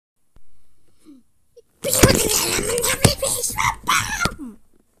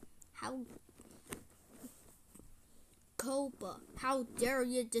coppa. How dare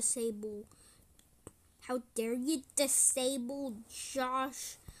you disable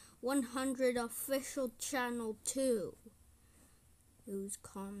Josh 100 official channel 2? Those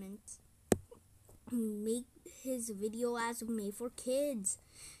comments make his video as made for kids.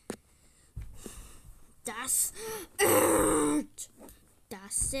 That's it.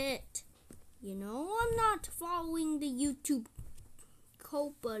 That's it. You know, I'm not following the YouTube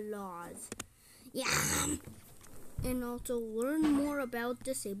coppa laws. Yeah. And also learn more about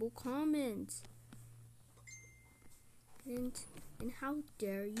disabled comments. And how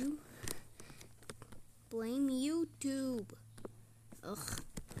dare you blame YouTube? Ugh,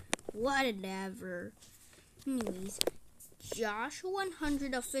 whatever. Anyways, Josh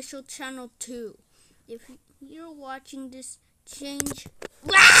 100 official channel 2. If you're watching this, change.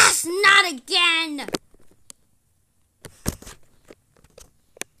 Not again!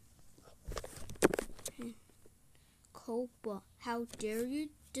 Coppa, how dare you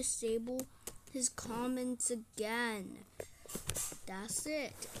disable his comments again? That's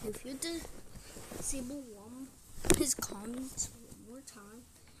it. If you disable his comments one more time,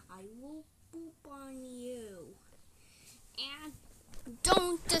 I will boop on you. And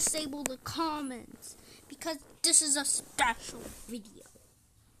don't disable the comments, because this is a special video.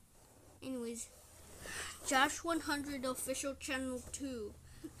 Anyways, Josh 100 official channel 2.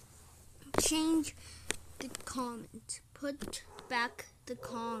 Change the comment. Put back the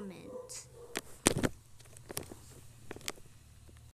comment.